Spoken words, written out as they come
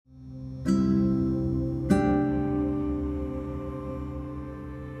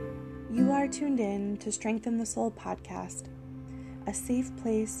are tuned in to Strengthen the Soul podcast, a safe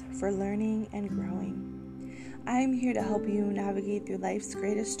place for learning and growing. I am here to help you navigate through life's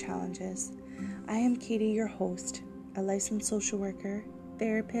greatest challenges. I am Katie, your host, a licensed social worker,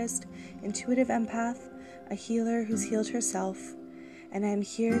 therapist, intuitive empath, a healer who's healed herself, and I'm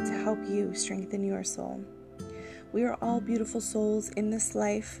here to help you strengthen your soul. We are all beautiful souls in this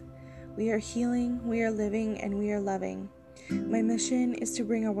life. We are healing, we are living, and we are loving. My mission is to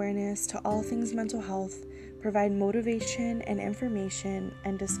bring awareness to all things mental health, provide motivation and information,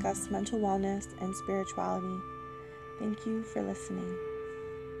 and discuss mental wellness and spirituality. Thank you for listening.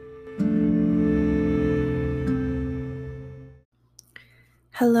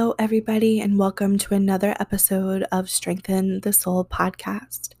 Hello, everybody, and welcome to another episode of Strengthen the Soul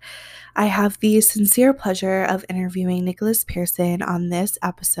podcast. I have the sincere pleasure of interviewing Nicholas Pearson on this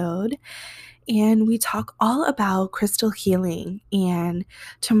episode. And we talk all about crystal healing. And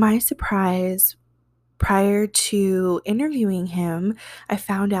to my surprise, prior to interviewing him, I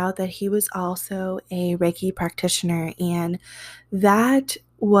found out that he was also a Reiki practitioner. And that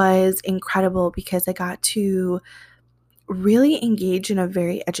was incredible because I got to really engage in a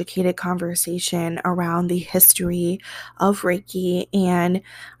very educated conversation around the history of Reiki. And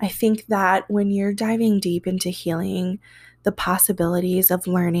I think that when you're diving deep into healing, the possibilities of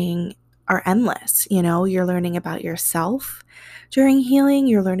learning are endless. You're learning about yourself during healing.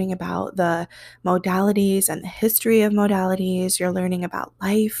 You're learning about the modalities and the history of modalities. You're learning about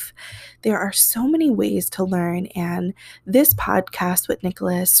life. There are so many ways to learn. And this podcast with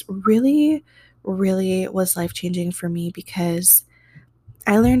Nicholas really was life-changing for me because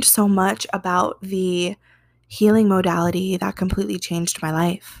I learned so much about the healing modality that completely changed my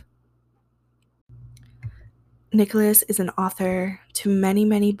life. Nicholas is an author to many,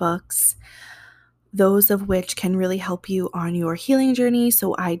 many books, those of which can really help you on your healing journey,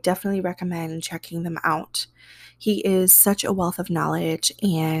 so I definitely recommend checking them out. He is such a wealth of knowledge,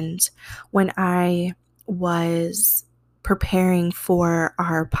 and when I was preparing for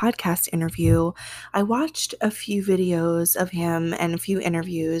our podcast interview, I watched a few videos of him and a few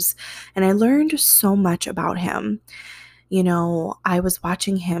interviews, and I learned so much about him. I was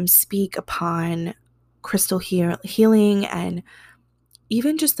watching him speak upon crystal healing and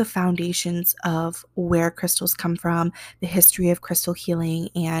even just the foundations of where crystals come from, the history of crystal healing.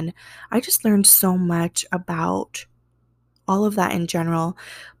 And I just learned so much about all of that in general.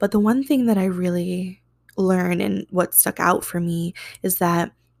 But the one thing that I really learned and what stuck out for me is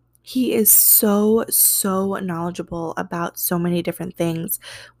that he is so knowledgeable about so many different things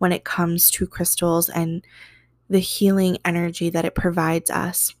when it comes to crystals and the healing energy that it provides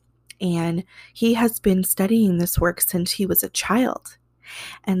us. And he has been studying this work since he was a child.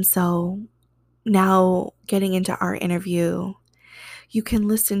 And so now getting into our interview, you can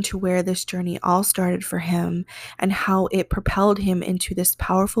listen to where this journey all started for him and how it propelled him into this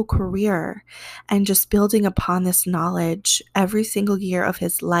powerful career and just building upon this knowledge every single year of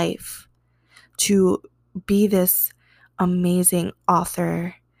his life to be this amazing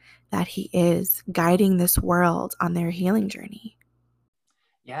author that he is, guiding this world on their healing journey.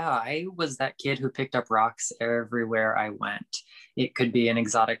 Yeah, I was that kid who picked up rocks everywhere I went. It could be an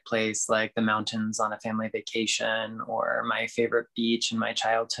exotic place like the mountains on a family vacation, or my favorite beach in my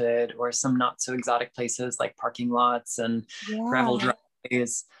childhood, or some not so exotic places like parking lots and gravel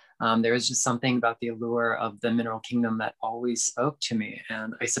driveways. There was just something about the allure of the mineral kingdom that always spoke to me.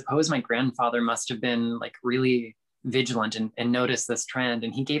 And I suppose my grandfather must have been like really vigilant and noticed this trend.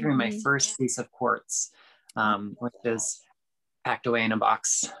 And he gave me my first piece of quartz, which is packed away in a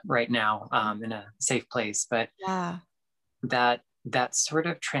box right now, in a safe place. But that sort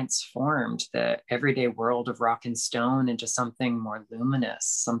of transformed the everyday world of rock and stone into something more luminous,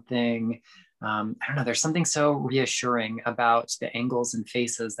 something, I don't know, there's something so reassuring about the angles and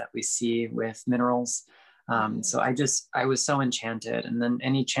faces that we see with minerals. So I was so enchanted. And then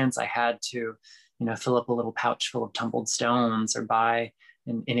any chance I had to, fill up a little pouch full of tumbled stones or buy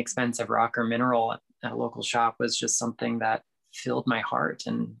an inexpensive rock or mineral at a local shop was just something that filled my heart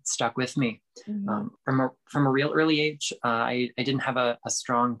and stuck with me. From a real early age. I didn't have a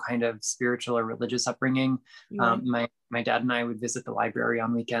strong kind of spiritual or religious upbringing. My dad and I would visit the library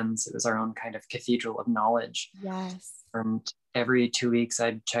on weekends. It was our own kind of cathedral of knowledge. Yes. And every 2 weeks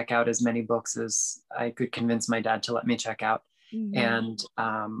I'd check out as many books as I could convince my dad to let me check out. And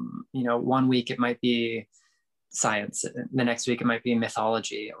 1 week it might be science, the next week it might be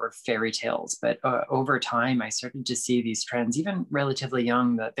mythology or fairy tales. But over time I started to see these trends, even relatively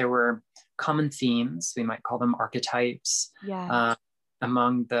young, that there were common themes. We might call them archetypes.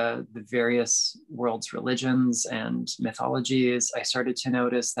 among the various world's religions and mythologies, I started to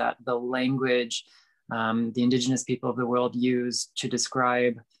notice that the language the indigenous people of the world used to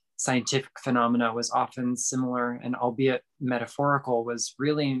describe scientific phenomena was often similar, and albeit metaphorical, was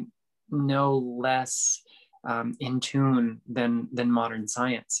really no less in tune than modern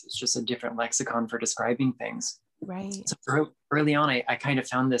science. It's just a different lexicon for describing things. Right. So early on, I kind of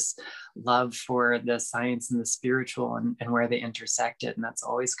found this love for the science and the spiritual and where they intersected. And that's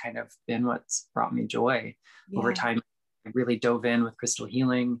always kind of been what's brought me joy. Over time. I really dove in with crystal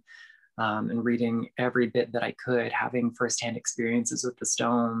healing and reading every bit that I could, having firsthand experiences with the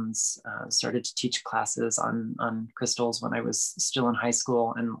stones, started to teach classes on crystals when I was still in high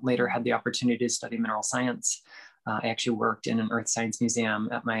school, and later had the opportunity to study mineral science. I actually worked in an earth science museum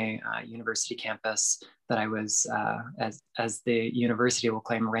at my university campus that I was, as the university will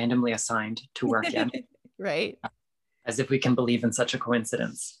claim, randomly assigned to work in. Right. As if we can believe in such a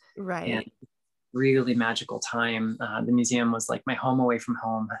coincidence. Right. And really magical time. The museum was like my home away from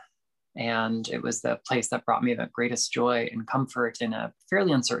home. And it was the place that brought me the greatest joy and comfort in a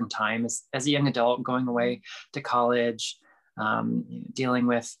fairly uncertain time as a young adult, going away to college, dealing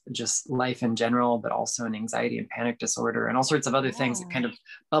with just life in general, but also an anxiety and panic disorder and all sorts of other things that kind of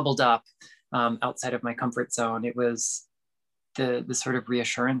bubbled up outside of my comfort zone. It was the sort of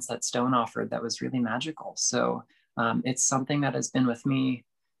reassurance that stone offered that was really magical. So it's something that has been with me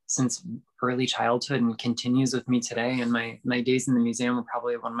since early childhood and continues with me today. And my days in the museum were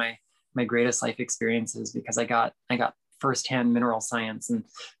probably one of my greatest life experiences, because I got firsthand mineral science and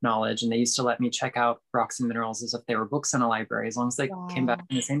knowledge. And they used to let me check out rocks and minerals as if they were books in a library, as long as they came back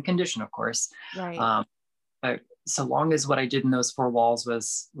in the same condition, of course. Right. But so long as what I did in those four walls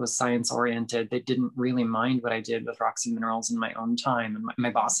was science oriented, they didn't really mind what I did with rocks and minerals in my own time. And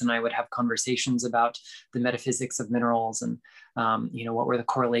my boss and I would have conversations about the metaphysics of minerals and, what were the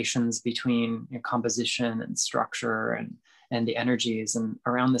correlations between composition and structure and the energies. And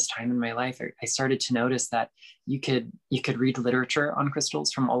around this time in my life, I started to notice that you could read literature on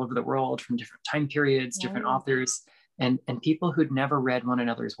crystals from all over the world, from different time periods, different authors. And people who'd never read one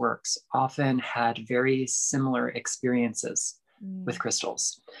another's works often had very similar experiences with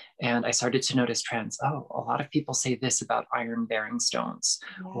crystals. And I started to notice trends. Oh, a lot of people say this about iron-bearing stones,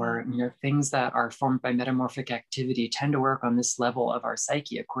 or things that are formed by metamorphic activity tend to work on this level of our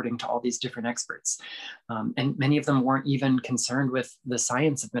psyche, according to all these different experts. And many of them weren't even concerned with the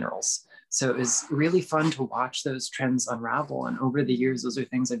science of minerals. So it was really fun to watch those trends unravel. And over the years, those are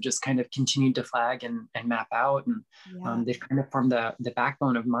things I've just kind of continued to flag and map out. And they've kind of formed the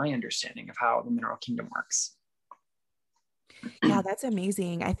backbone of my understanding of how the mineral kingdom works. Yeah, that's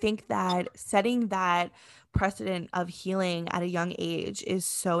amazing. I think that setting that precedent of healing at a young age is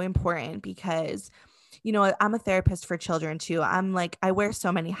so important because, I'm a therapist for children too. I wear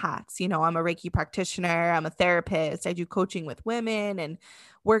so many hats. I'm a Reiki practitioner, I'm a therapist, I do coaching with women and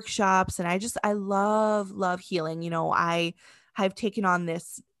workshops. And I love healing. I've taken on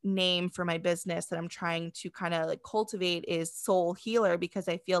this name for my business that I'm trying to kind of like cultivate is soul healer, because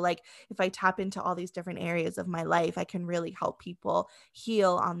I feel like if I tap into all these different areas of my life, I can really help people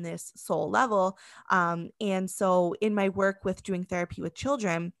heal on this soul level. And so in my work with doing therapy with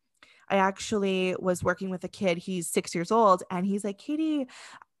children, I actually was working with a kid, he's 6 years old, and he's like, Katie,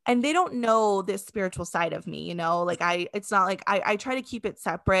 and they don't know this spiritual side of me, it's not like I try to keep it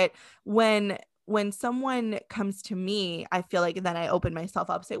separate. When someone comes to me, I feel like then I open myself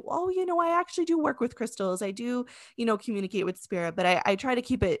up, say, well, I actually do work with crystals. I do, communicate with spirit, but I try to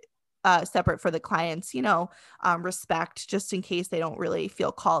keep it separate for the clients, respect, just in case they don't really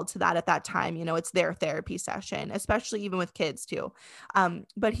feel called to that at that time. It's their therapy session, especially even with kids too.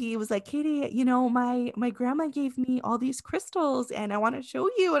 But he was like, Katie, my grandma gave me all these crystals and I want to show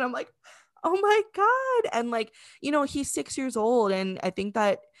you. And I'm like, oh my God. And he's 6 years old. And I think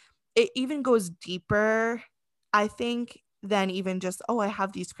that it even goes deeper, I think, than even just, oh, I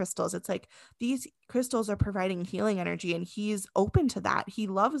have these crystals. It's like these crystals are providing healing energy and he's open to that. He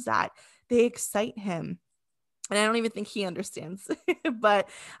loves that. They excite him. And I don't even think he understands, but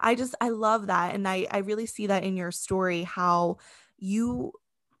I love that. And I really see that in your story, how you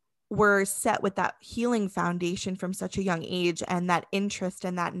were set with that healing foundation from such a young age and that interest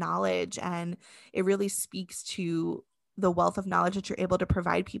and that knowledge. And it really speaks to the wealth of knowledge that you're able to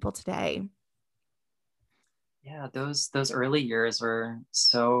provide people today. Yeah, those early years were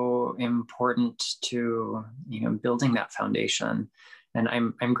so important to building that foundation, and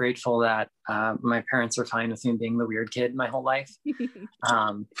I'm grateful that my parents were fine with me being the weird kid my whole life.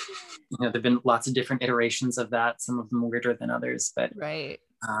 There've been lots of different iterations of that, some of them weirder than others, but right.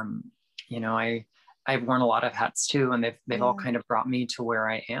 I I've worn a lot of hats too, and they've all Yeah. kind of brought me to where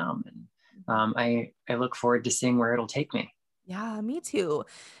I am. And I look forward to seeing where it'll take me. Yeah, me too.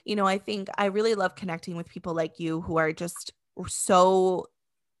 I think I really love connecting with people like you who are just so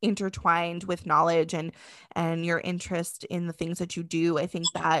intertwined with knowledge and your interest in the things that you do. I think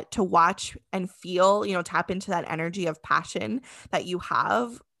that to watch and feel, tap into that energy of passion that you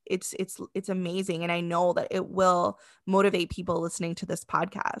have, it's amazing. And I know that it will motivate people listening to this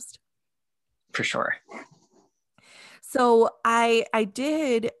podcast. For sure. So I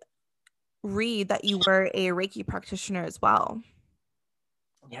did read that you were a Reiki practitioner as well.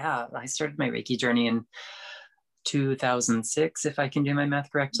 Yeah, I started my Reiki journey in 2006, if I can do my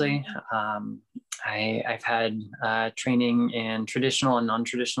math correctly. I've had training in traditional and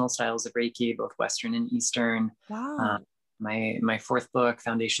non-traditional styles of Reiki, both Western and Eastern. Uh, Wow. my fourth book,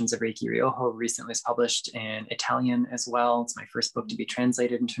 Foundations of Reiki Ryoho, recently was published in Italian as well. It's my first book to be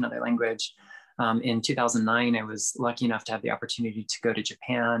translated into another language. In 2009, I was lucky enough to have the opportunity to go to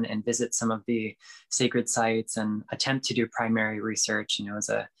Japan and visit some of the sacred sites and attempt to do primary research. As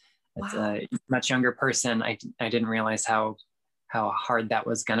Wow. a much younger person, I didn't realize how hard that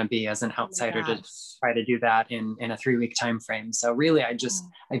was going to be as an Oh my outsider to gosh. try to do that in a 3-week time frame. So really, Oh,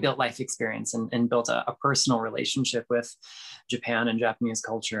 I built life experience and built a personal relationship with Japan and Japanese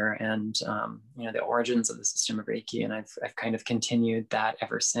culture, and the origins of the system of Reiki. And I've kind of continued that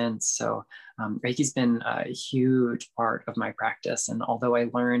ever since. So Reiki's been a huge part of my practice. And although I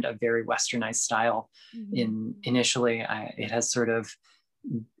learned a very Westernized style mhm. initially, it has sort of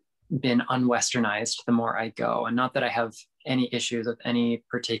been unwesternized the more I go. And not that I have any issues with any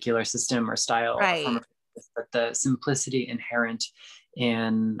particular system or style or form Right. of practice, but the simplicity inherent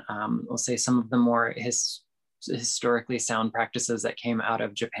in, we'll say, some of the more historically sound practices that came out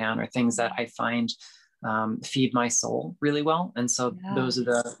of Japan are things that I find feed my soul really well. And so Yeah. those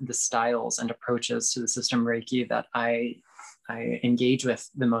are the styles and approaches to the system Reiki that I engage with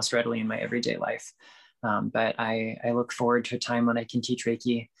the most readily in my everyday life. But I look forward to a time when I can teach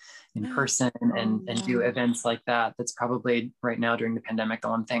Reiki in person Oh, and do yeah. events like that. That's probably right now during the pandemic the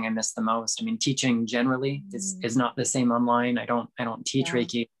one thing I miss the most. I mean, teaching generally is not the same online. I don't teach Yeah.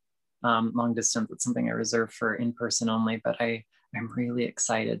 Reiki long distance. It's something I reserve for in person only. But I'm really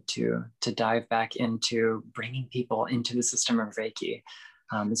excited to dive back into bringing people into the system of Reiki.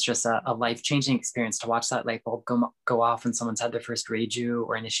 It's just a life-changing experience to watch that light bulb go off when someone's had their first Reiju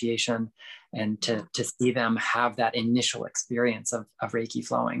or initiation, and Yeah. to see them have that initial experience of Reiki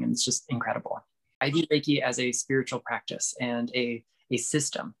flowing. And it's just incredible. I view Reiki as a spiritual practice and a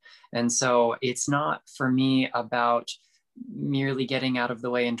system. And so it's not for me about merely getting out of the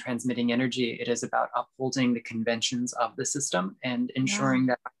way and transmitting energy. It is about upholding the conventions of the system and Yeah. ensuring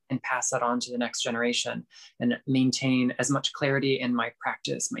that I can pass that on to the next generation and maintain as much clarity in my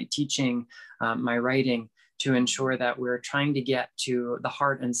practice, my teaching, my writing, to ensure that we're trying to get to the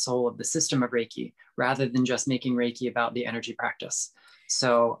heart and soul of the system of Reiki rather than just making Reiki about the energy practice.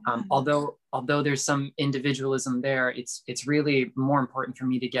 So although there's some individualism there, it's really more important for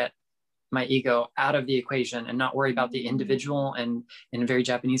me to get my ego out of the equation and not worry about the individual, and in a very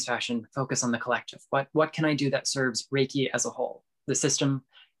Japanese fashion, focus on the collective. What can I do that serves Reiki as a whole, the system,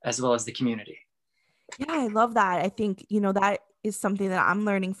 as well as the community? Yeah, I love that. I think, that is something that I'm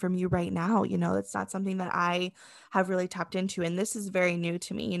learning from you right now. It's not something that I have really tapped into. And this is very new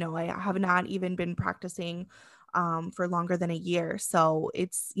to me. I have not even been practicing for longer than a year. So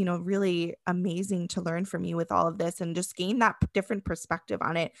it's, really amazing to learn from you with all of this and just gain that different perspective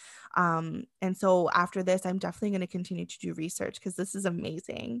on it. And so after this, I'm definitely going to continue to do research because this is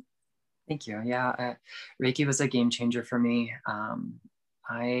amazing. Thank you. Yeah, Reiki was a game changer for me.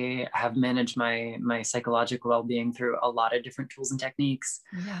 I have managed my psychological well-being through a lot of different tools and techniques.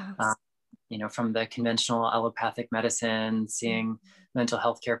 Uh, Yes. from the conventional allopathic medicine, Mhm. seeing mental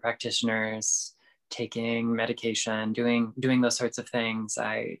health care practitioners, taking medication, doing those sorts of things.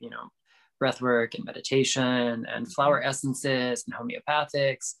 Breath work and meditation and flower essences and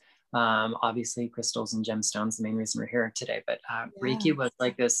homeopathics. Obviously, crystals and gemstones, the main reason we're here today. But Yeah. Reiki was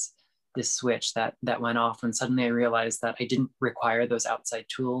like this switch that went off when suddenly I realized that I didn't require those outside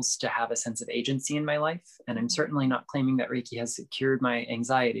tools to have a sense of agency in my life. And I'm certainly not claiming that Reiki has cured my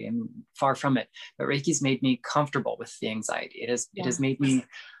anxiety. I'm far from it. But Reiki's made me comfortable with the anxiety. It has Yeah. made me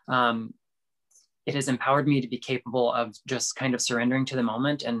it has empowered me to be capable of just kind of surrendering to the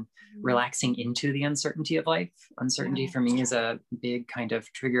moment and Mhm. relaxing into the uncertainty of life. Uncertainty Yeah. for me is a big kind of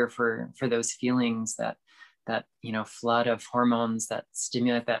trigger for those feelings, that flood of hormones that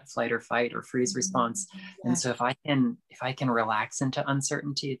stimulate that flight or fight or freeze response. And Yes. so if I can relax into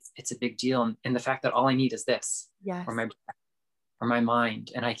uncertainty, it's a big deal. And the fact that all I need is this, or Yes. my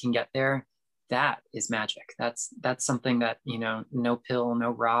mind, and I can get there, that is magic. That's something that, no pill,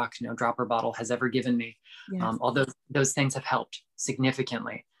 no rock, no dropper bottle has ever given me. Yes. Although those things have helped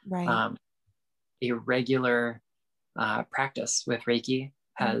significantly. Right. Um, a regular practice with Reiki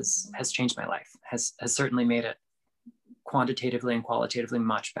has changed my life, has certainly made it quantitatively and qualitatively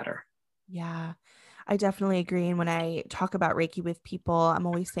much better. Yeah, I definitely agree. And when I talk about Reiki with people, I'm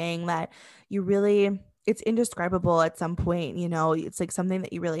always saying that it's indescribable at some point, it's like something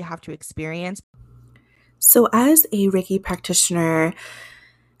that you really have to experience. So, as a Reiki practitioner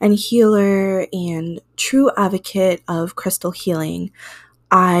and healer and true advocate of crystal healing,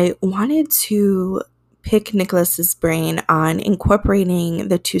 I wanted to pick Nicholas's brain on incorporating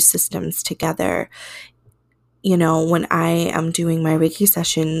the two systems together. When I am doing my Reiki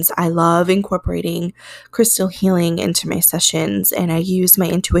sessions, I love incorporating crystal healing into my sessions, and I use my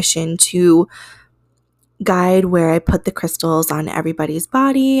intuition to guide where I put the crystals on everybody's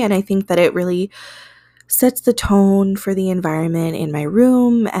body. And I think that it really sets the tone for the environment in my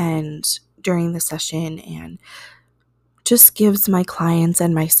room and during the session, and just gives my clients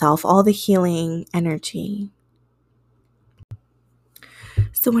and myself all the healing energy.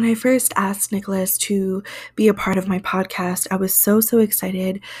 So when I first asked Nicholas to be a part of my podcast, I was so, so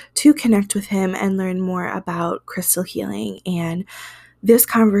excited to connect with him and learn more about crystal healing. And this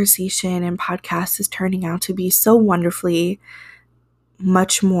conversation and podcast is turning out to be so wonderfully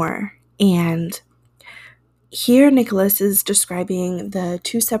much more. And here, Nicholas is describing the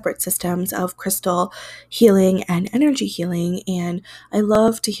two separate systems of crystal healing and energy healing. And I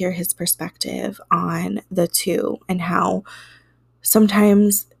love to hear his perspective on the two, and how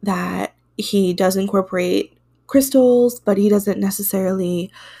sometimes that he does incorporate crystals, but he doesn't necessarily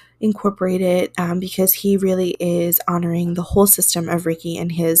incorporate it because he really is honoring the whole system of Reiki in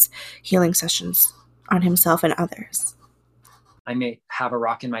his healing sessions on himself and others. I may have a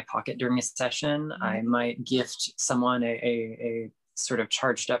rock in my pocket during a session. I might gift someone a sort of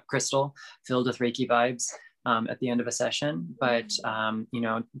charged up crystal filled with Reiki vibes at the end of a session. But,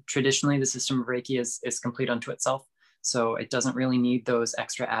 traditionally the system of Reiki is complete unto itself. So it doesn't really need those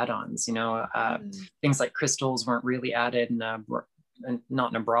extra add-ons. Things like crystals weren't really added not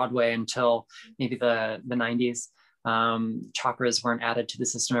in a broad way until maybe the 90s. Chakras weren't added to the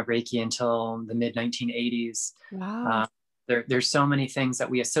system of Reiki until the mid 1980s. Wow. There's so many things that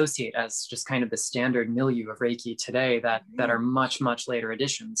we associate as just kind of the standard milieu of Reiki today that are much, much later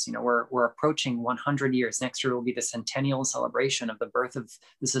additions. We're approaching 100 years. Next year will be the centennial celebration of the birth of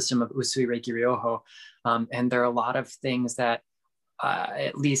the system of Usui Reiki Ryoho. And there are a lot of things that,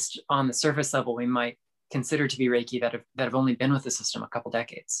 at least on the surface level, we might consider to be Reiki that have only been with the system a couple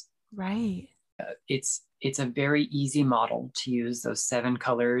decades. Right. It's a very easy model to use those 7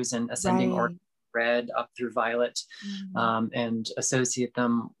 colors and ascending order, red up through violet, and associate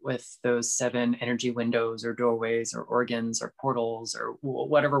them with those 7 energy windows or doorways or organs or portals or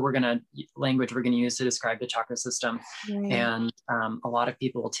whatever language we're going to use to describe the chakra system. And a lot of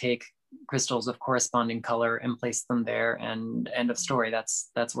people will take crystals of corresponding color and place them there, and end of story.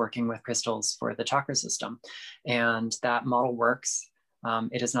 That's working with crystals for the chakra system. And that model works.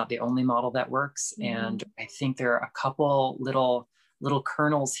 It is not the only model that works. And I think there are a couple little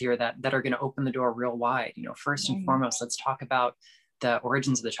kernels here that are going to open the door real wide. First and foremost, let's talk about the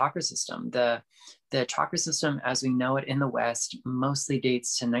origins of the chakra system. The chakra system, as we know it in the West, mostly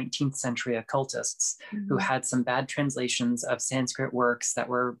dates to 19th century occultists who had some bad translations of Sanskrit works that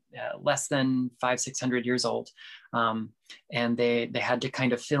were less than 500-600 years old. And they had to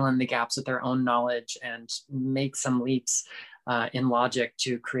kind of fill in the gaps with their own knowledge and make some leaps in logic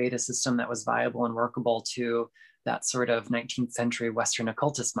to create a system that was viable and workable to that sort of 19th century Western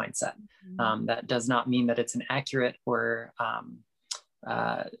occultist mindset. That does not mean that it's an accurate or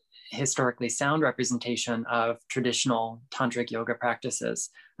historically sound representation of traditional tantric yoga practices,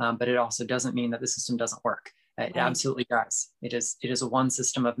 but it also doesn't mean that the system doesn't work. It absolutely does. It is a one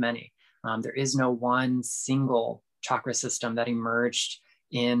system of many. There is no one single chakra system that emerged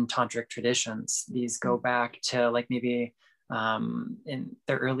in tantric traditions. These go back to like maybe in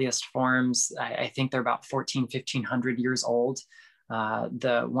their earliest forms, I think they're about 1,500 years old.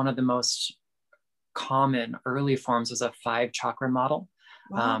 One of the most common early forms was a 5 chakra model.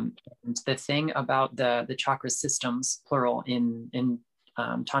 And the thing about the chakra systems, plural, in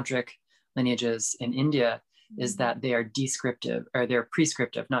tantric lineages in India is that they are descriptive, or they're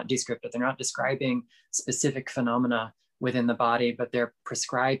prescriptive, not descriptive. They're not describing specific phenomena within the body, but they're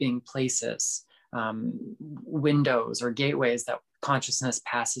prescribing places, windows or gateways that consciousness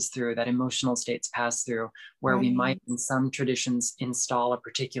passes through, that emotional states pass through, where we might in some traditions install a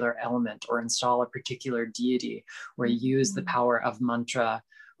particular element or install a particular deity, or use the power of mantra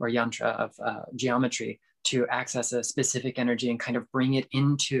or yantra of geometry to access a specific energy and kind of bring it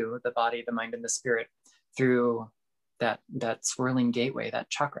into the body, the mind, and the spirit through that swirling gateway, that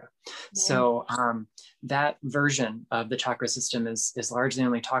chakra. Yeah. So that version of the chakra system is largely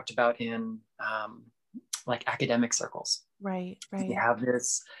only talked about in like academic circles. Right. We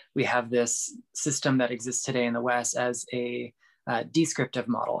have this system that exists today in the West as a descriptive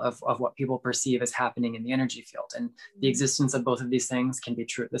model of what people perceive as happening in the energy field. And the existence of both of these things can be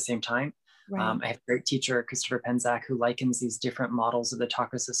true at the same time. Right. I have a great teacher, Christopher Penzak, who likens these different models of the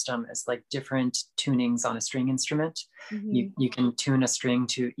chakra system as like different tunings on a string instrument. You can tune a string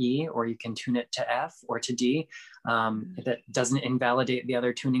to E, or you can tune it to F or to D. That doesn't invalidate the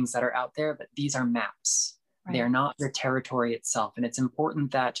other tunings that are out there, but these are maps. Right. They are not the territory itself. And it's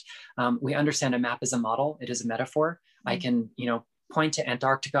important that we understand a map is a model. It is a metaphor. I can, point to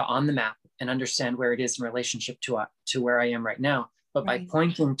Antarctica on the map and understand where it is in relationship to where I am right now. But by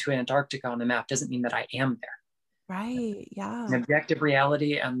pointing to Antarctica on the map doesn't mean that I am there. Right. Yeah. An objective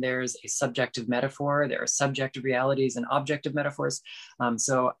reality, and there's a subjective metaphor. There are subjective realities and objective metaphors.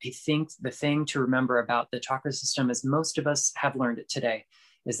 So I think the thing to remember about the chakra system, as most of us have learned it today,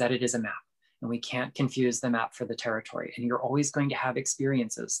 is that it is a map. And we can't confuse the map for the territory. And you're always going to have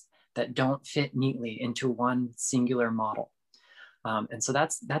experiences that don't fit neatly into one singular model. And so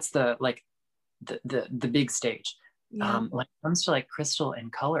that's the big stage. Yeah. When it comes to like crystal and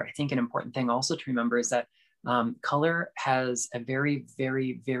color, I think an important thing also to remember is that color has a very,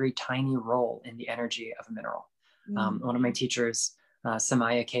 very, very tiny role in the energy of a mineral. One of my teachers,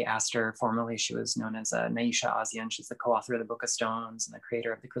 Samaya K. Astor, formerly she was known as Naisha Azian. She's the co-author of the Book of Stones and the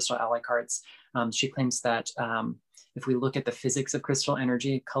creator of the Crystal Ally cards. She claims that if we look at the physics of crystal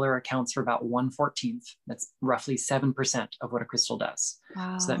energy, color accounts for about 1/14. That's roughly 7% of what a crystal does.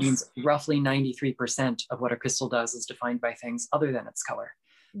 Wow. So that means roughly 93% of what a crystal does is defined by things other than its color.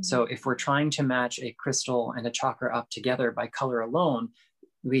 So if we're trying to match a crystal and a chakra up together by color alone,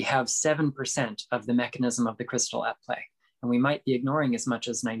 we have 7% of the mechanism of the crystal at play. And we might be ignoring as much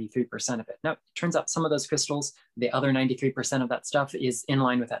as 93% of it. Now, it turns out some of those crystals, the other 93% of that stuff is in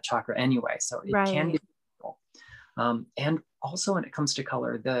line with that chakra anyway. So it can be. And also when it comes to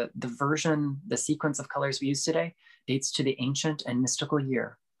color, the sequence of colors we use today dates to the ancient and mystical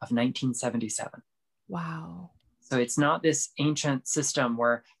year of 1977. Wow. So it's not this ancient system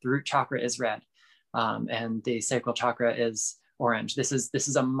where the root chakra is red and the sacral chakra is orange. This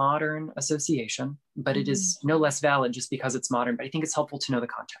is a modern association, but it is no less valid just because it's modern. But I think it's helpful to know the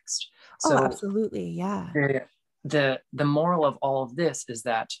context. So absolutely. Yeah. The moral of all of this is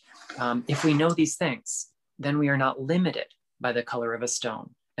that if we know these things, then we are not limited by the color of a stone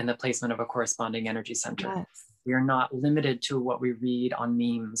and the placement of a corresponding energy center. Yes. We are not limited to what we read on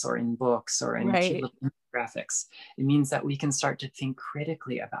memes or in books or in cute little graphics. It means that we can start to think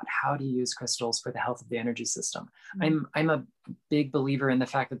critically about how to use crystals for the health of the energy system. I'm a big believer in the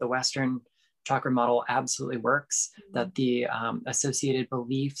fact that the Western chakra model absolutely works, that the associated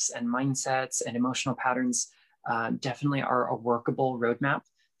beliefs and mindsets and emotional patterns definitely are a workable roadmap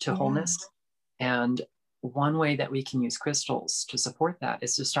to wholeness. And one way that we can use crystals to support that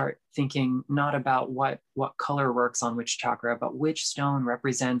is to start thinking not about what color works on which chakra, but which stone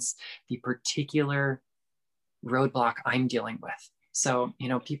represents the particular roadblock I'm dealing with. So,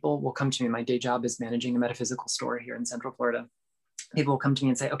 people will come to me. My day job is managing a metaphysical store here in Central Florida. People will come to me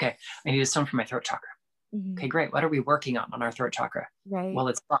and say, okay, I need a stone for my throat chakra. Okay, great. What are we working on our throat chakra? Right. Well,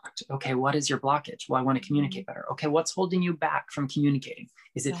 it's blocked. Okay, what is your blockage? Well, I want to communicate better. Okay, what's holding you back from communicating?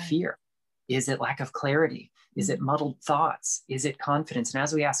 Is it fear? Is it lack of clarity? Is it muddled thoughts? Is it confidence? And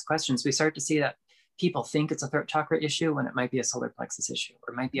as we ask questions, we start to see that people think it's a throat chakra issue when it might be a solar plexus issue,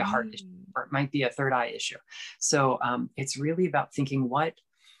 or it might be a heart issue, or it might be a third eye issue. So it's really about thinking what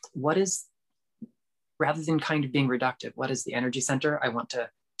is, rather than kind of being reductive, what is the energy center I want to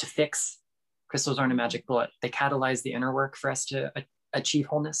fix? Crystals aren't a magic bullet. They catalyze the inner work for us to achieve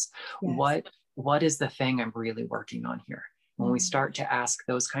wholeness. Yes. What is the thing I'm really working on here? When we start to ask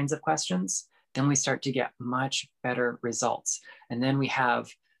those kinds of questions, then we start to get much better results. And then we have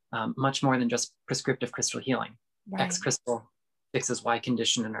much more than just prescriptive crystal healing. Right. X crystal fixes Y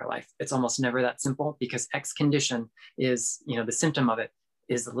condition in our life. It's almost never that simple, because X condition is, the symptom of it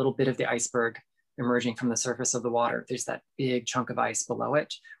is a little bit of the iceberg emerging from the surface of the water. There's that big chunk of ice below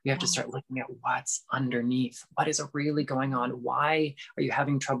it. We have to start looking at what's underneath. What is really going on? Why are you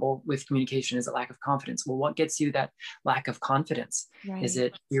having trouble with communication? Is it lack of confidence? Well, what gets you that lack of confidence? Right. Is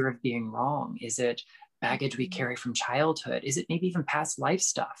it fear of being wrong? Is it baggage we carry from childhood? Is it maybe even past life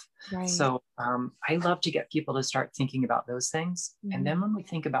stuff? Right. So I love to get people to start thinking about those things. And then when we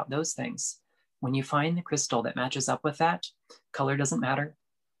think about those things, when you find the crystal that matches up with that, color doesn't matter.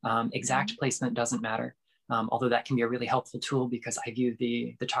 Exact placement doesn't matter. Although that can be a really helpful tool, because I view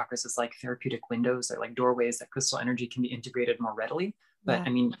the chakras as like therapeutic windows or like doorways that crystal energy can be integrated more readily. But Yeah. I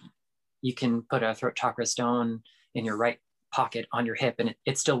mean, you can put a throat chakra stone in your right pocket on your hip, and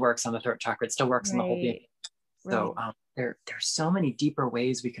it still works on the throat chakra. It still works on the whole being. Right. Right. So there's so many deeper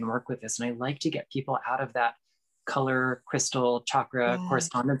ways we can work with this. And I like to get people out of that color, crystal, chakra Yeah.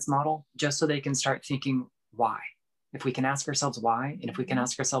 correspondence model, just so they can start thinking why. If we can ask ourselves why, and if we can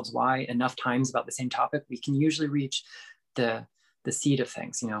ask ourselves why enough times about the same topic, we can usually reach the seed of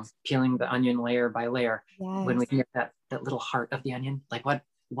things, peeling the onion layer by layer. When we Yes. can get that little heart of the onion, like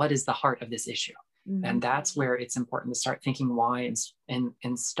what is the heart of this issue? Mm-hmm. And that's where it's important to start thinking why,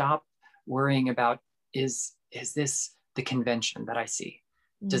 and stop worrying about, is this the convention that I see?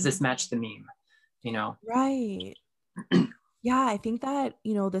 Does this match the meme? Right. Yeah, I think that,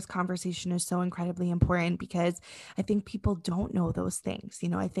 this conversation is so incredibly important because I think people don't know those things.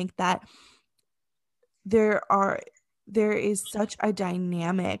 I think that there are there is such a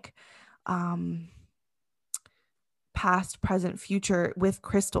dynamic um past, present, future with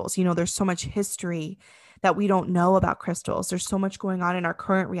crystals. There's so much history that we don't know about crystals. There's so much going on in our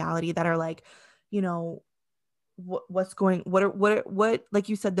current reality that are like, you know, what's going what like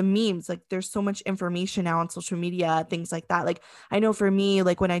you said, the memes, like there's so much information now on social media, things like that. Like I know for me,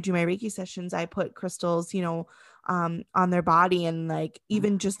 like when I do my Reiki sessions, I put crystals, on their body, and like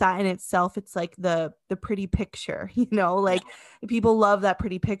even just that in itself, it's like the pretty picture, like people love that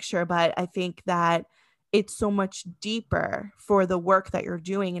pretty picture, but I think that it's so much deeper for the work that you're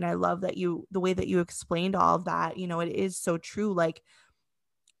doing. And I love that the way that you explained all of that, it is so true. Like,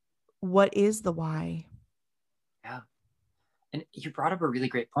 what is the why? Yeah. And you brought up a really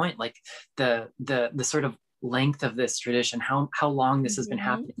great point, like the sort of length of this tradition, how long this has been Mhm.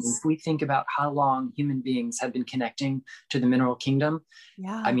 happening. If we think about how long human beings have been connecting to the mineral kingdom,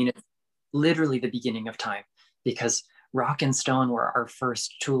 I Yeah. mean, it's literally the beginning of time, because rock and stone were our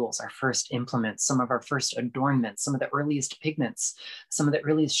first tools, our first implements, some of our first adornments, some of the earliest pigments, some of the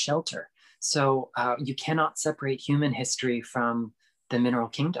earliest shelter. So you cannot separate human history from the mineral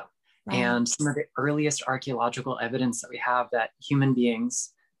kingdom. Right. And some of the earliest archaeological evidence that we have that human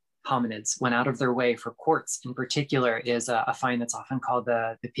beings, hominids, went out of their way for quartz in particular is a find that's often called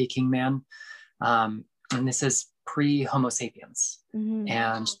the Peking Man. And this is pre-Homo sapiens. Mhm.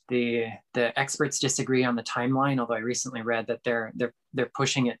 And the experts disagree on the timeline, although I recently read that they're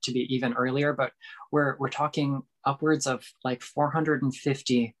pushing it to be even earlier. But we're talking upwards of like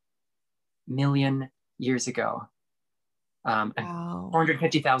 450 million years ago. And Wow.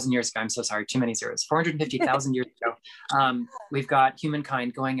 450,000 years ago. I'm so sorry, too many zeros. 450,000 years ago, we've got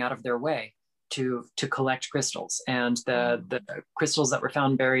humankind going out of their way to collect crystals, and the crystals that were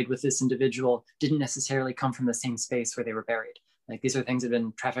found buried with this individual didn't necessarily come from the same space where they were buried. Like these are things that have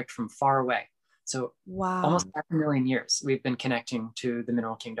been trafficked from far away. So Wow. almost 500,000 years we've been connecting to the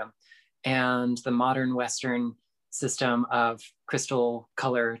mineral kingdom, and the modern Western system of crystal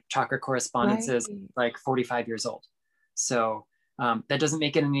color chakra Right. correspondences like 45 years old. So that doesn't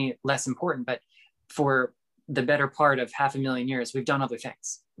make it any less important, but for the better part of 500,000 years, we've done other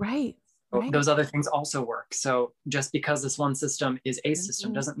things. Right. So Right. those other things also work. So just because this one system is a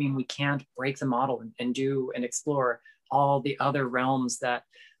system Mhm. doesn't mean we can't break the model and do and explore all the other realms that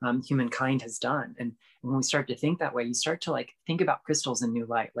humankind has done. And when we start to think that way, you start to like think about crystals in new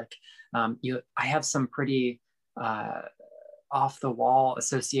light. Like I have some pretty off the wall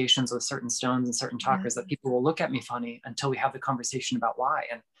associations with certain stones and certain Yeah. chakras that people will look at me funny until we have the conversation about why.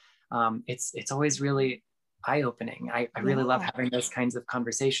 And it's always really eye opening. I really love Yeah. having those kinds of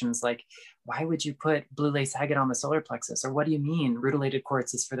conversations. Like, why would you put blue lace agate on the solar plexus? Or what do you mean rutilated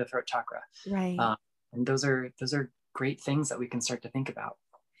quartz is for the throat chakra? Right. Um, and those are great things that we can start to think about.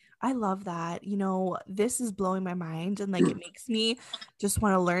 I love that. This is blowing my mind, and like it makes me just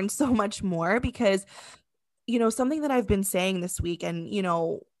want to learn so much more because something that I've been saying this week, and,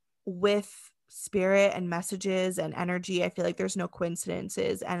 with spirit and messages and energy, I feel like there's no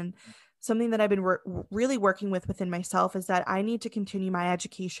coincidences. And something that I've been really working with within myself is that I need to continue my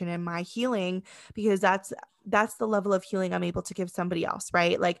education and my healing, because that's the level of healing I'm able to give somebody else,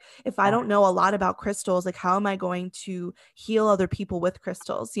 right? Like if I Yeah. don't know a lot about crystals, like how am I going to heal other people with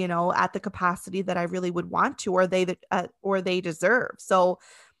crystals, at the capacity that I really would want to, or they deserve. So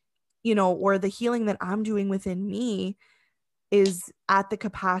or the healing that I'm doing within me is at the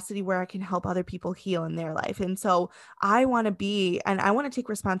capacity where I can help other people heal in their life. And so I want to and I want to take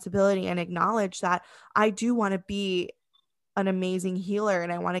responsibility and acknowledge that I do want to be an amazing healer,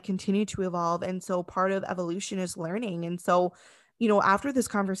 and I want to continue to evolve. And so part of evolution is learning. And so, after this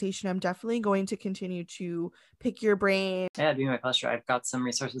conversation, I'm definitely going to continue to pick your brain. Yeah, it'd be my pleasure. I've got some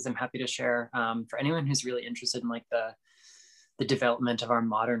resources I'm happy to share for anyone who's really interested in like the development of our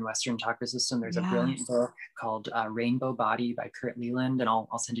modern Western chakra system. There's a brilliant book called Rainbow Body by Kurt Leland, and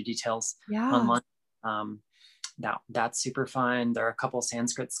I'll send you details online. That's super fun. There are a couple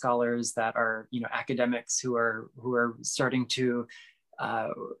Sanskrit scholars that are, academics who are starting to,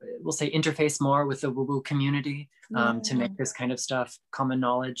 we'll say, interface more with the woo-woo community to make this kind of stuff common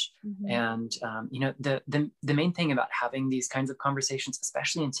knowledge. And the main thing about having these kinds of conversations,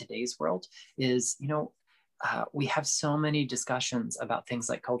 especially in today's world, is we have so many discussions about things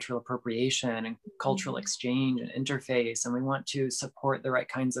like cultural appropriation and cultural exchange and interface, and we want to support the right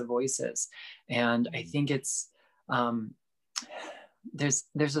kinds of voices. And I think it's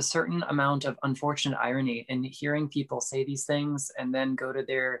there's a certain amount of unfortunate irony in hearing people say these things and then go to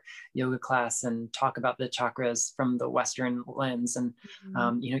their yoga class and talk about the chakras from the Western lens. And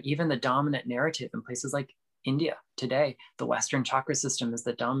even the dominant narrative in places like India today, the Western chakra system is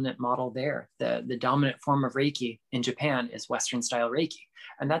the dominant model there. The dominant form of Reiki in Japan is Western style Reiki.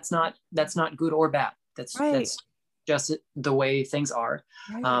 And that's not good or bad. That's just the way things are.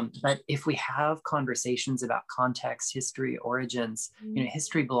 But if we have conversations about context, history, origins,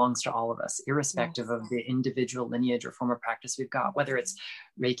 history belongs to all of us, irrespective of the individual lineage or form of practice we've got, whether it's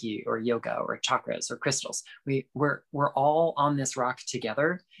Reiki or yoga or chakras or crystals. We're all on this rock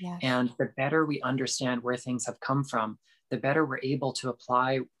together. And the better we understand where things have come from, the better we're able to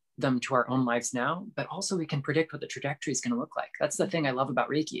apply them to our own lives now, but also we can predict what the trajectory is going to look like. That's the thing I love about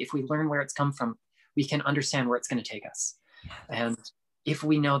Reiki. If we learn where it's come from, we can understand where it's going to take us. And if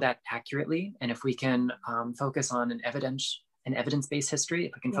we know that accurately, and if we can focus on an evidence-based history,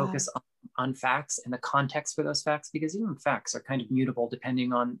 if we can focus on facts and the context for those facts, because even facts are kind of mutable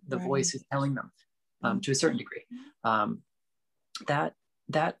depending on the voice who's telling them to a certain degree,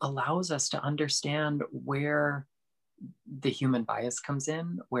 that allows us to understand where the human bias comes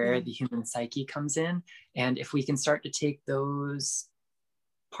in, where the human psyche comes in. And if we can start to take those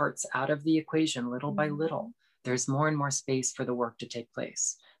parts out of the equation little by little, there's more and more space for the work to take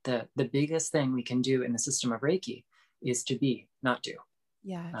place. The biggest thing we can do in the system of Reiki is to be, not do.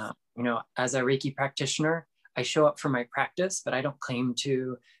 As a Reiki practitioner, I show up for my practice, but I don't claim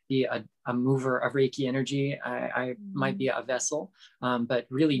to be a mover of Reiki energy. I might be a vessel, but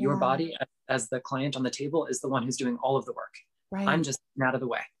really your body as the client on the table is the one who's doing all of the work. I'm just out of the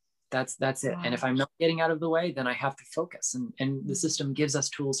way. That's it. And if I'm not getting out of the way, then I have to focus. And the system gives us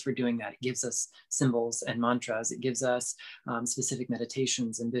tools for doing that. It gives us symbols and mantras. It gives us specific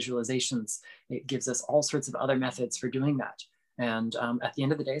meditations and visualizations. It gives us all sorts of other methods for doing that. And at the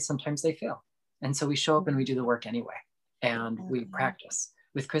end of the day, sometimes they fail. And so we show up and we do the work anyway. And we practice.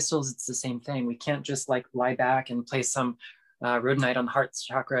 With crystals, it's the same thing. We can't just like lie back and place some rhodonite on the heart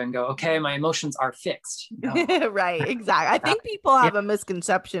chakra and go, okay, my emotions are fixed. No. Right, exactly. I think people have a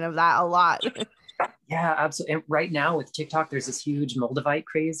misconception of that a lot. Yeah, absolutely. And right now with TikTok, there's this huge Moldavite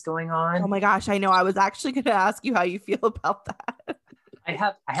craze going on. Oh my gosh, I know. I was actually going to ask you how you feel about that.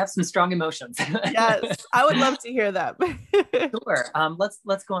 I have some strong emotions. Yes, I would love to hear that. Sure.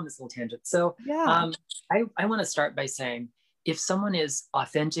 Let's go on this little tangent. So I want to start by saying, if someone is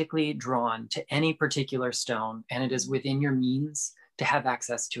authentically drawn to any particular stone and it is within your means to have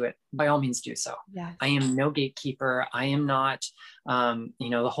access to it, by all means do so. I am no gatekeeper. I am not,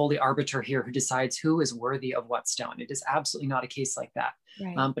 the holy arbiter here who decides who is worthy of what stone. It is absolutely not a case like that.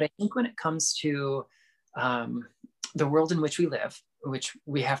 But I think when it comes to the world in which we live, which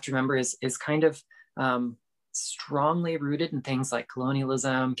we have to remember is kind of strongly rooted in things like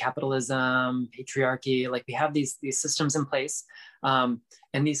colonialism, capitalism, patriarchy. Like we have these systems in place, and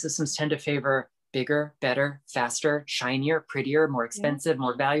these systems tend to favor bigger, better, faster, shinier, prettier, more expensive,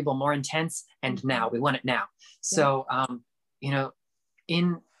 more valuable, more intense, and now we want it now. So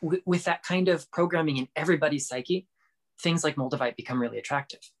with that kind of programming in everybody's psyche, things like Moldavite become really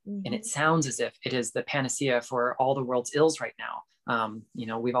attractive. And it sounds as if it is the panacea for all the world's ills right now.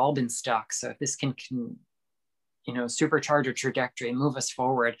 We've all been stuck. So if this can supercharge our trajectory, move us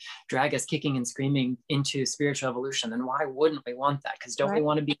forward, drag us kicking and screaming into spiritual evolution, then why wouldn't we want that? Because don't we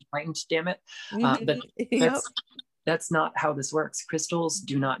want to be enlightened, damn it? But that's not how this works. Crystals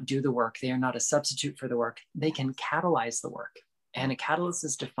do not do the work. They are not a substitute for the work. They can catalyze the work. And a catalyst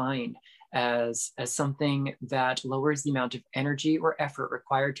is defined as something that lowers the amount of energy or effort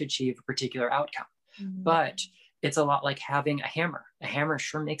required to achieve a particular outcome. But it's a lot like having a hammer. A hammer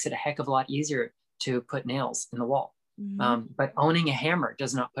sure makes it a heck of a lot easier to put nails in the wall. But owning a hammer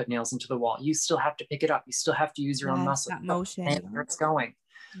does not put nails into the wall. You still have to pick it up. You still have to use your own muscle. That motion. And where it's going.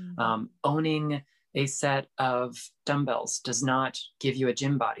 Owning a set of dumbbells does not give you a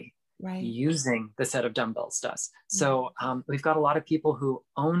gym body. Right. Using the set of dumbbells does. So we've got a lot of people who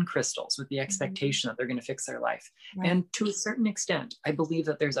own crystals with the expectation that they're going to fix their life. Right. And to a certain extent, I believe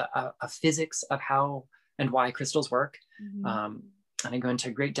that there's a physics of how and why crystals work. And I go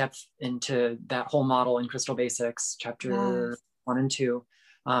into great depth into that whole model in Crystal Basics, chapter 1 and 2.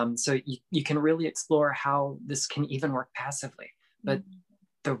 So you can really explore how this can even work passively. But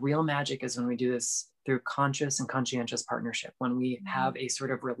the real magic is when we do this through conscious and conscientious partnership, when we have a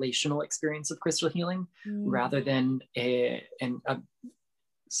sort of relational experience of crystal healing rather than a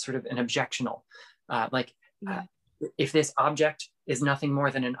sort of an objectional, if this object is nothing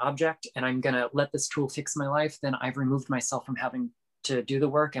more than an object and I'm going to let this tool fix my life, then I've removed myself from having to do the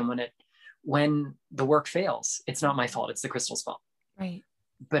work. And when the work fails, it's not my fault, it's the crystal's fault. Right.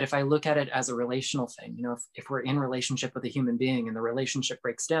 But if I look at it as a relational thing, if we're in relationship with a human being and the relationship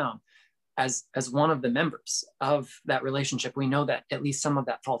breaks down, as one of the members of that relationship, we know that at least some of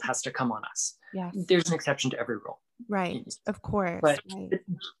that fault has to come on us. Yes. There's an exception to every rule. Right. Of course. But right.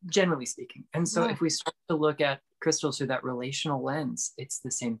 Generally speaking. And so if we start to look at crystals through that relational lens, it's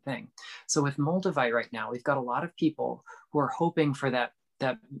the same thing. So with Moldavite right now, we've got a lot of people who are hoping for that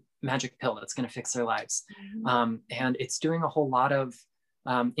magic pill that's going to fix their lives. And it's doing a whole lot of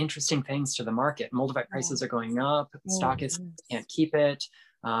interesting things to the market. Moldavite prices are going up. Stockists can't keep it.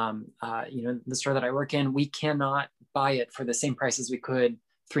 The store that I work in, we cannot buy it for the same price as we could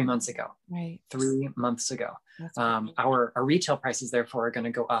 3 months ago. Right. 3 months ago. Our retail prices therefore are going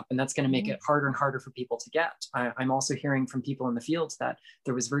to go up, and that's going to make it harder and harder for people to get. I'm also hearing from people in the fields that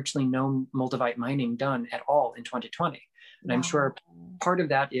there was virtually no Moldavite mining done at all in 2020. And I'm sure part of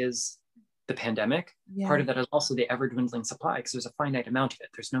that is the pandemic. Part of that is also the ever dwindling supply, because there's a finite amount of it.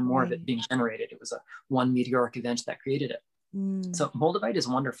 There's no more of it being generated. It was one meteoric event that created it. So Moldavite is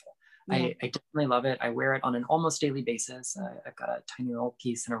wonderful. I definitely love it. I wear it on an almost daily basis. I've got a tiny little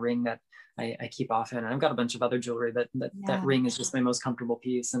piece and a ring that I keep often. And I've got a bunch of other jewelry that ring is just my most comfortable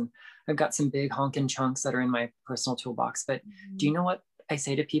piece. And I've got some big honkin' chunks that are in my personal toolbox. But do you know what I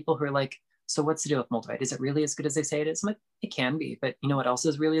say to people who are like, so what's the deal with Moldavite? Is it really as good as they say it is? I'm like, it can be, but you know what else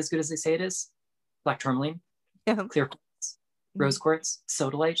is really as good as they say it is? Black tourmaline, clear quartz, rose quartz,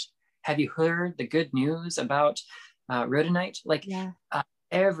 sodalite. Have you heard the good news about rhodonite?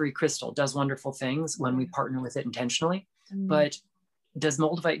 Every crystal does wonderful things when we partner with it intentionally. But does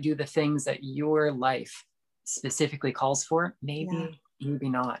Moldavite do the things that your life specifically calls for? Maybe, maybe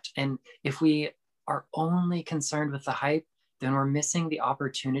not. And if we are only concerned with the hype, then we're missing the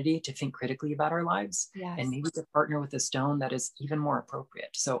opportunity to think critically about our lives and maybe to partner with a stone that is even more appropriate.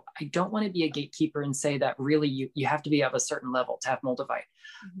 So I don't want to be a gatekeeper and say that really you have to be of a certain level to have Moldavite.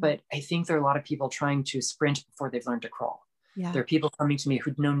 But I think there are a lot of people trying to sprint before they've learned to crawl. There are people coming to me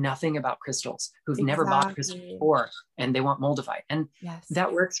who know nothing about crystals, who've never bought crystals before, and they want Moldavite. And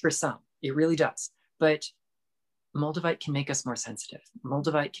that works for some. It really does. But Moldavite can make us more sensitive.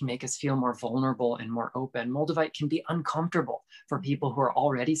 Moldavite can make us feel more vulnerable and more open. Moldavite can be uncomfortable for people who are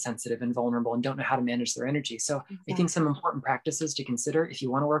already sensitive and vulnerable and don't know how to manage their energy. So I think some important practices to consider if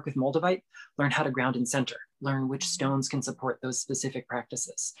you want to work with Moldavite: learn how to ground and center, learn which stones can support those specific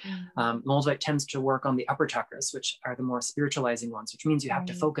practices. Moldavite tends to work on the upper chakras, which are the more spiritualizing ones, which means you have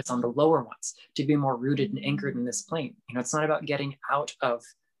to focus on the lower ones to be more rooted and anchored in this plane. It's not about getting out of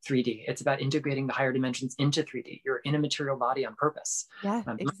 3D. It's about integrating the higher dimensions into 3D. You're in a material body on purpose. I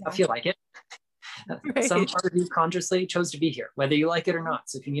feel like it. Some part of you consciously chose to be here, whether you like it or not.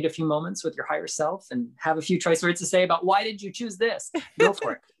 So if you need a few moments with your higher self and have a few choice words to say about why did you choose this, go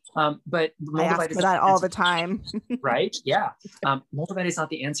for it. But I ask for that all the time. Right? Yeah. Moldavite is not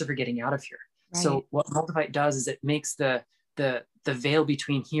the answer for getting out of here. So what Moldavite does is it makes the veil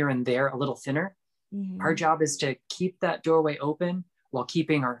between here and there a little thinner. Our job is to keep that doorway open while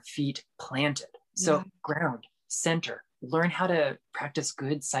keeping our feet planted. So ground, center, learn how to practice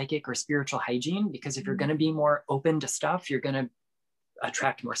good psychic or spiritual hygiene, because if you're going to be more open to stuff, you're going to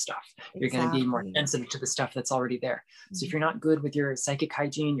attract more stuff. You're going to be more sensitive to the stuff that's already there. So if you're not good with your psychic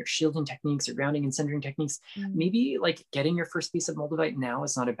hygiene, your shielding techniques, your grounding and centering techniques, maybe like getting your first piece of Moldavite now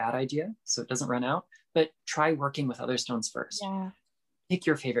is not a bad idea, so it doesn't run out, but try working with other stones first. Pick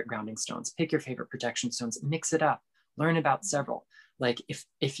your favorite grounding stones, pick your favorite protection stones, mix it up, learn about several. Like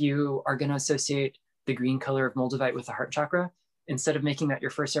if you are going to associate the green color of Moldavite with the heart chakra, instead of making that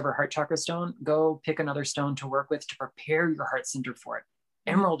your first ever heart chakra stone, go pick another stone to work with to prepare your heart center for it.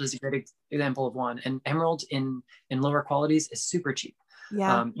 Emerald is a great example of one, and emerald in lower qualities is super cheap.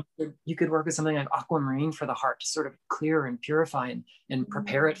 You could work with something like aquamarine for the heart to sort of clear and purify and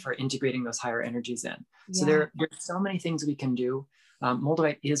prepare it for integrating those higher energies in. So there's so many things we can do.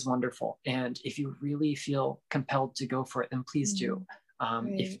 Moldavite is wonderful. And if you really feel compelled to go for it, then please do.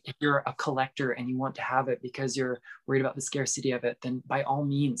 Right. If you're a collector and you want to have it because you're worried about the scarcity of it, then by all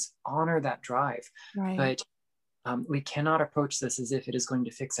means, honor that drive. Right. But we cannot approach this as if it is going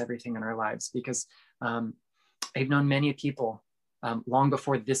to fix everything in our lives, because I've known many people long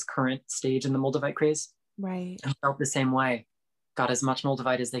before this current stage in the Moldavite craze Right. who felt the same way, got as much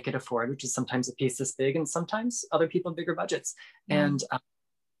Moldavite as they could afford, which is sometimes a piece this big, and sometimes other people have bigger budgets. Right. And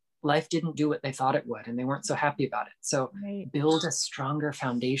life didn't do what they thought it would, and they weren't so happy about it. So Right. build a stronger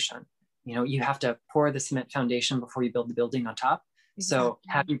foundation. You know, you have to pour the cement foundation before you build the building on top. So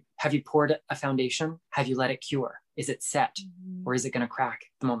Exactly. have you poured a foundation? Have you let it cure? Is it set, or is it going to crack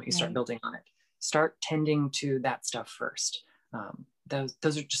the moment you start Right. building on it? Start tending to that stuff first.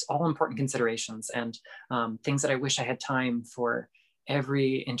 Those are just all important considerations, and things that I wish I had time for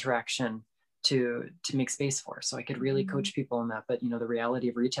every interaction to make space for, so I could really coach people in that. But you know, the reality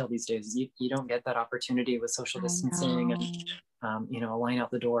of retail these days is you don't get that opportunity with social I distancing and know. you know, a line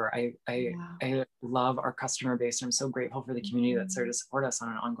out the door. Yeah. I love our customer base, and I'm so grateful for the community that's there to support us on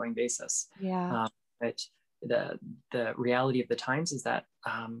an ongoing basis. Yeah. But the reality of the times is that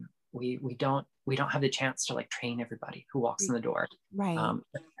we don't have the chance to like train everybody who walks in the door. Right.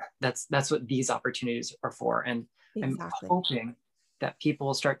 That's what these opportunities are for. And I'm Exactly. hoping that people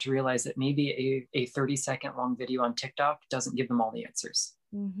will start to realize that maybe a 30-second long video on TikTok doesn't give them all the answers.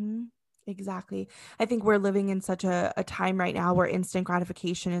 Exactly. I think we're living in such a time right now where instant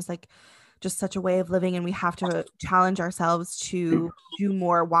gratification is like just such a way of living, and we have to challenge ourselves to do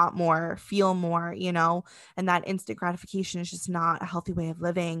more, want more, feel more, and that instant gratification is just not a healthy way of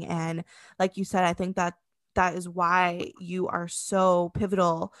living. And like you said, I think that that is why you are so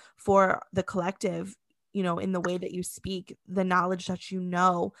pivotal for the collective, in the way that you speak, the knowledge that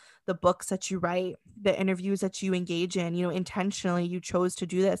the books that you write, the interviews that you engage in, intentionally you chose to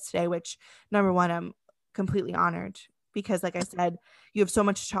do this today, which number one, I'm completely honored because like I said, you have so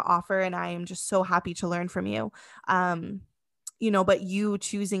much to offer and I am just so happy to learn from you. But you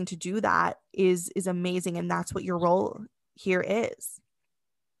choosing to do that is amazing. And that's what your role here is.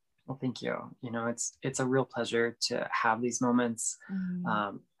 Well, thank you. You know, it's a real pleasure to have these moments.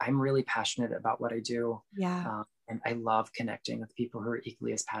 Mm. I'm really passionate about what I do. Yeah. And I love connecting with people who are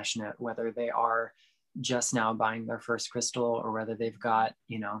equally as passionate, whether they are just now buying their first crystal or whether they've got,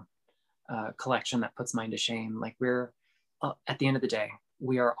 a collection that puts mine to shame. Like we're, at the end of the day,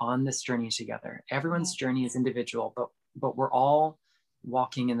 we are on this journey together. Everyone's journey is individual, but we're all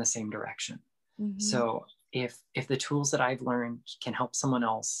walking in the same direction. So if the tools that I've learned can help someone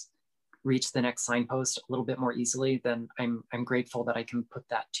else reach the next signpost a little bit more easily, then I'm grateful that I can put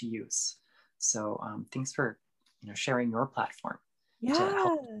that to use. So thanks for sharing your platform to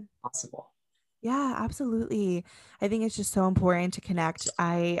help Yeah. possible. Yeah, absolutely. I think it's just so important to connect.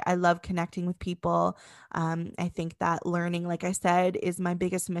 I love connecting with people. I think that learning, like I said, is my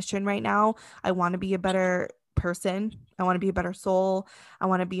biggest mission right now. I want to be a better person. I want to be a better soul. I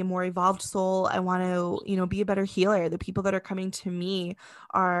want to be a more evolved soul. I want to, be a better healer. The people that are coming to me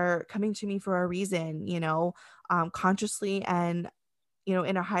are coming to me for a reason, consciously and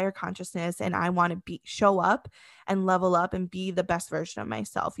in a higher consciousness, and I want to show up and level up and be the best version of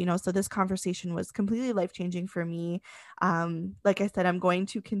myself. So this conversation was completely life-changing for me. Like I said, I'm going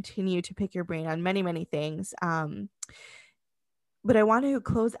to continue to pick your brain on many, many things. But I want to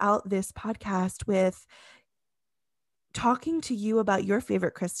close out this podcast with talking to you about your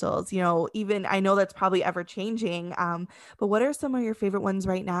favorite crystals. Even I know that's probably ever changing. But what are some of your favorite ones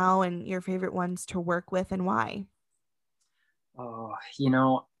right now and your favorite ones to work with and why? Oh,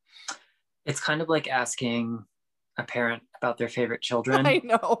 it's kind of like asking a parent about their favorite children. I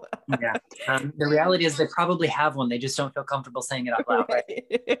know. Yeah. The reality is they probably have one. They just don't feel comfortable saying it out loud,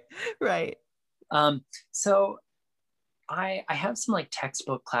 right? Right. Right. So I have some like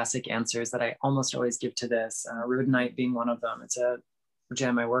textbook classic answers that I almost always give to this. Rhodonite being one of them. It's a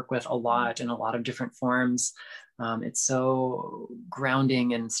gem I work with a lot in a lot of different forms. It's so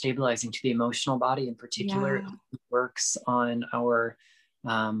grounding and stabilizing to the emotional body in particular. Yeah. It works on our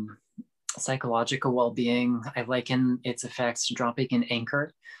psychological well-being. I liken its effects to dropping an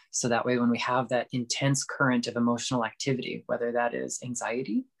anchor. So that way, when we have that intense current of emotional activity, whether that is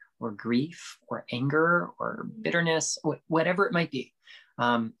anxiety or grief or anger or bitterness, whatever it might be,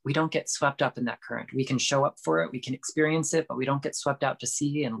 we don't get swept up in that current. We can show up for it, we can experience it, but we don't get swept out to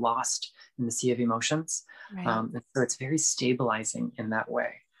sea and lost in the sea of emotions. Right. So it's very stabilizing in that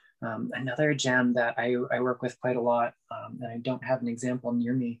way. Another gem that I work with quite a lot, and I don't have an example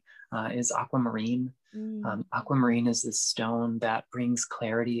near me, is aquamarine. Aquamarine is this stone that brings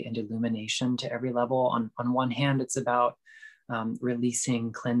clarity and illumination to every level. On one hand, it's about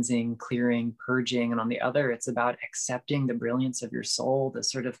releasing, cleansing, clearing, purging. And on the other, it's about accepting the brilliance of your soul, the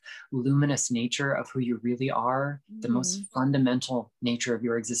sort of luminous nature of who you really are, the most fundamental nature of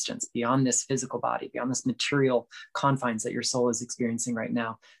your existence, beyond this physical body, beyond this material confines that your soul is experiencing right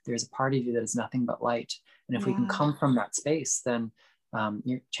now. There's a part of you that is nothing but light. And if we can come from that space, then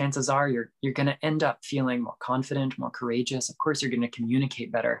your chances are you're going to end up feeling more confident, more courageous. Of course, you're going to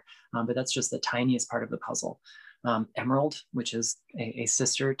communicate better, but that's just the tiniest part of the puzzle. Emerald, which is a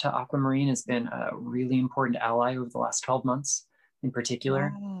sister to aquamarine, has been a really important ally over the last 12 months in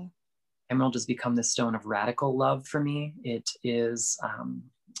particular. Wow. Emerald has become the stone of radical love for me. It is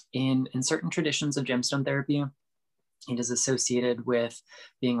in certain traditions of gemstone therapy, it is associated with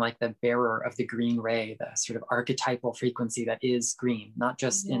being like the bearer of the green ray, the sort of archetypal frequency that is green, not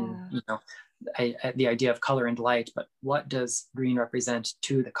just in, the idea of color and light, but what does green represent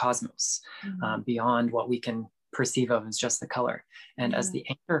to the cosmos beyond what we can perceive of as just the color. And as the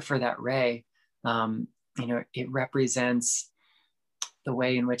anchor for that ray, it represents the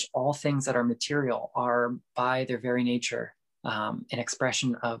way in which all things that are material are by their very nature an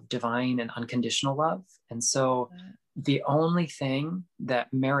expression of divine and unconditional love. And so the only thing that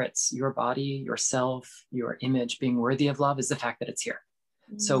merits your body, yourself, your image being worthy of love is the fact that it's here.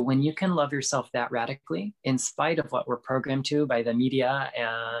 So when you can love yourself that radically, in spite of what we're programmed to by the media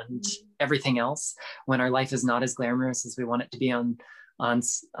and everything else, when our life is not as glamorous as we want it to be on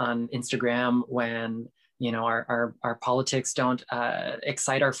Instagram, when our politics don't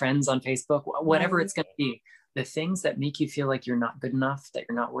excite our friends on Facebook, whatever it's going to be, the things that make you feel like you're not good enough, that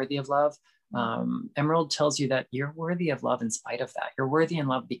you're not worthy of love, Emerald tells you that you're worthy of love in spite of that. You're worthy in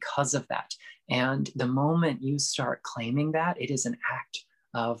love because of that. And the moment you start claiming that, it is an act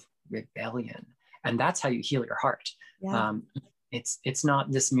of rebellion. And that's how you heal your heart. It's not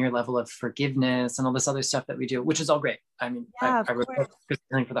this mere level of forgiveness and all this other stuff that we do, which is all great. I mean, I wrote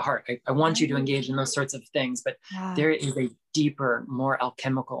healing for the heart. I want you to engage in those sorts of things, but there is a deeper, more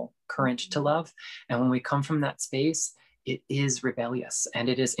alchemical current to love. And when we come from that space, it is rebellious and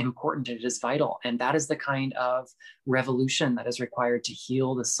it is important. It is vital. And that is the kind of revolution that is required to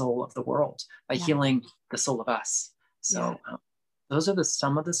heal the soul of the world by healing the soul of us. So those are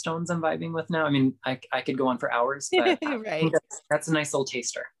some of the stones I'm vibing with now. I mean, I could go on for hours, but I think that's a nice little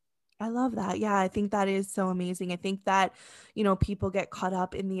taster. I love that. Yeah, I think that is so amazing. I think that, people get caught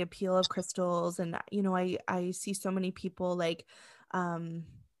up in the appeal of crystals. And, I see so many people like,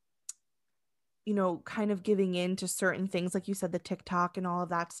 kind of giving in to certain things, like you said, the TikTok and all of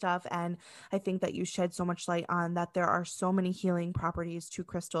that stuff. And I think that you shed so much light on that there are so many healing properties to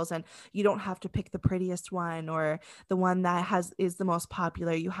crystals, and you don't have to pick the prettiest one or the one that is the most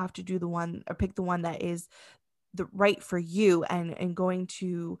popular. You have to do the one, or pick the one that is the right for you and going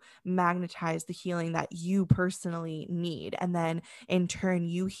to magnetize the healing that you personally need. And then in turn,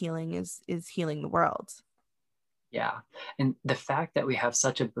 you healing is healing the world. Yeah. And the fact that we have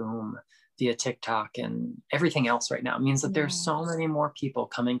such a boom via TikTok and everything else right now means that there's so many more people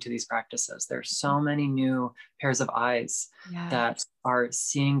coming to these practices. There's so many new pairs of eyes that are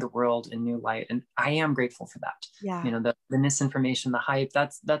seeing the world in new light. And I am grateful for that. The misinformation, the hype,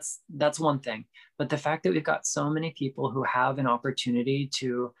 that's one thing. But the fact that we've got so many people who have an opportunity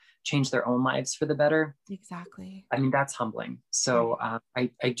to change their own lives for the better. Exactly. I mean, that's humbling. So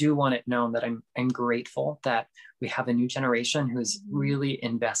I do want it known that I'm grateful that we have a new generation who's really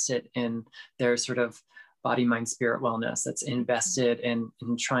invested in their sort of body, mind, spirit wellness, that's invested in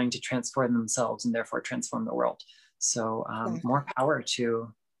trying to transform themselves and therefore transform the world. So more power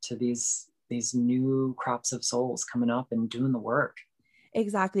to these new crops of souls coming up and doing the work.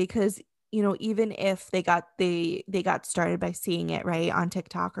 Exactly. Because even if they got started by seeing it right on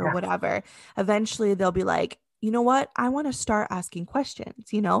TikTok or whatever, eventually they'll be like, you know what? I want to start asking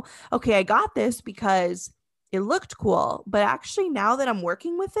questions, okay, I got this because it looked cool, but actually now that I'm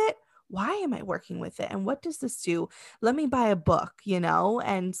working with it, why am I working with it? And what does this do? Let me buy a book,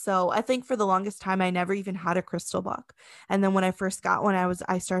 And so I think for the longest time, I never even had a crystal book. And then when I first got one,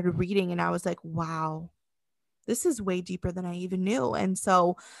 I started reading and I was like, wow, this is way deeper than I even knew. And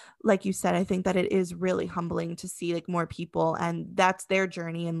so, like you said, I think that it is really humbling to see like more people, and that's their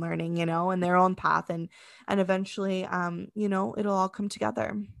journey in learning, and their own path. And eventually, it'll all come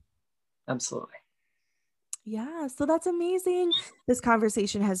together. Absolutely. Yeah, so that's amazing. This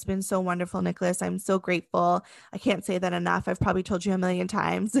conversation has been so wonderful, Nicholas. I'm so grateful. I can't say that enough. I've probably told you a million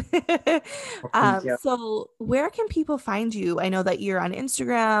times. So where can people find you? I know that you're on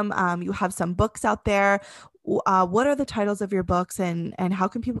Instagram. You have some books out there. What are the titles of your books, and how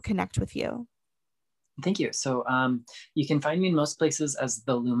can people connect with you? Thank you. So you can find me in most places as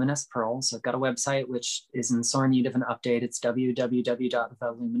The Luminous Pearl. So I've got a website which is in sore need of an update. It's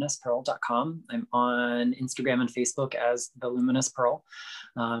www.theluminouspearl.com. I'm on Instagram and Facebook as The Luminous Pearl.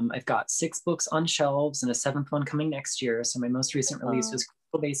 I've got 6 books on shelves and a 7th one coming next year. So my most recent release was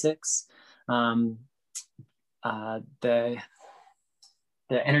Crystal Basics, the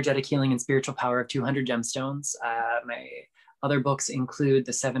energetic healing and spiritual power of 200 gemstones. My other books include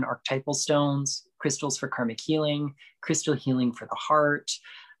the 7 archetypal stones, crystals for karmic healing, crystal healing for the heart,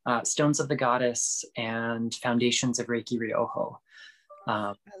 stones of the goddess, and foundations of Reiki Ryoho.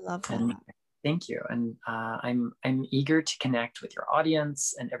 I love that. And thank you. And I'm eager to connect with your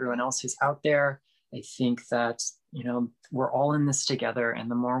audience and everyone else who's out there. I think that, you know, we're all in this together,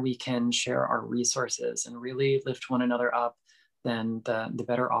 and the more we can share our resources and really lift one another up, then the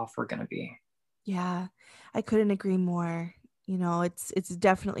better off we're going to be. Yeah, I couldn't agree more. You know, it's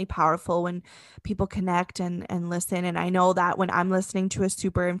definitely powerful when people connect and listen. And I know that when I'm listening to a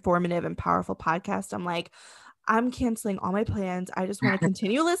super informative and powerful podcast, I'm like, I'm canceling all my plans. I just want to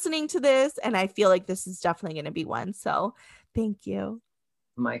continue listening to this. And I feel like this is definitely going to be one. So thank you.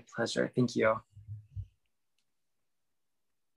 My pleasure. Thank you.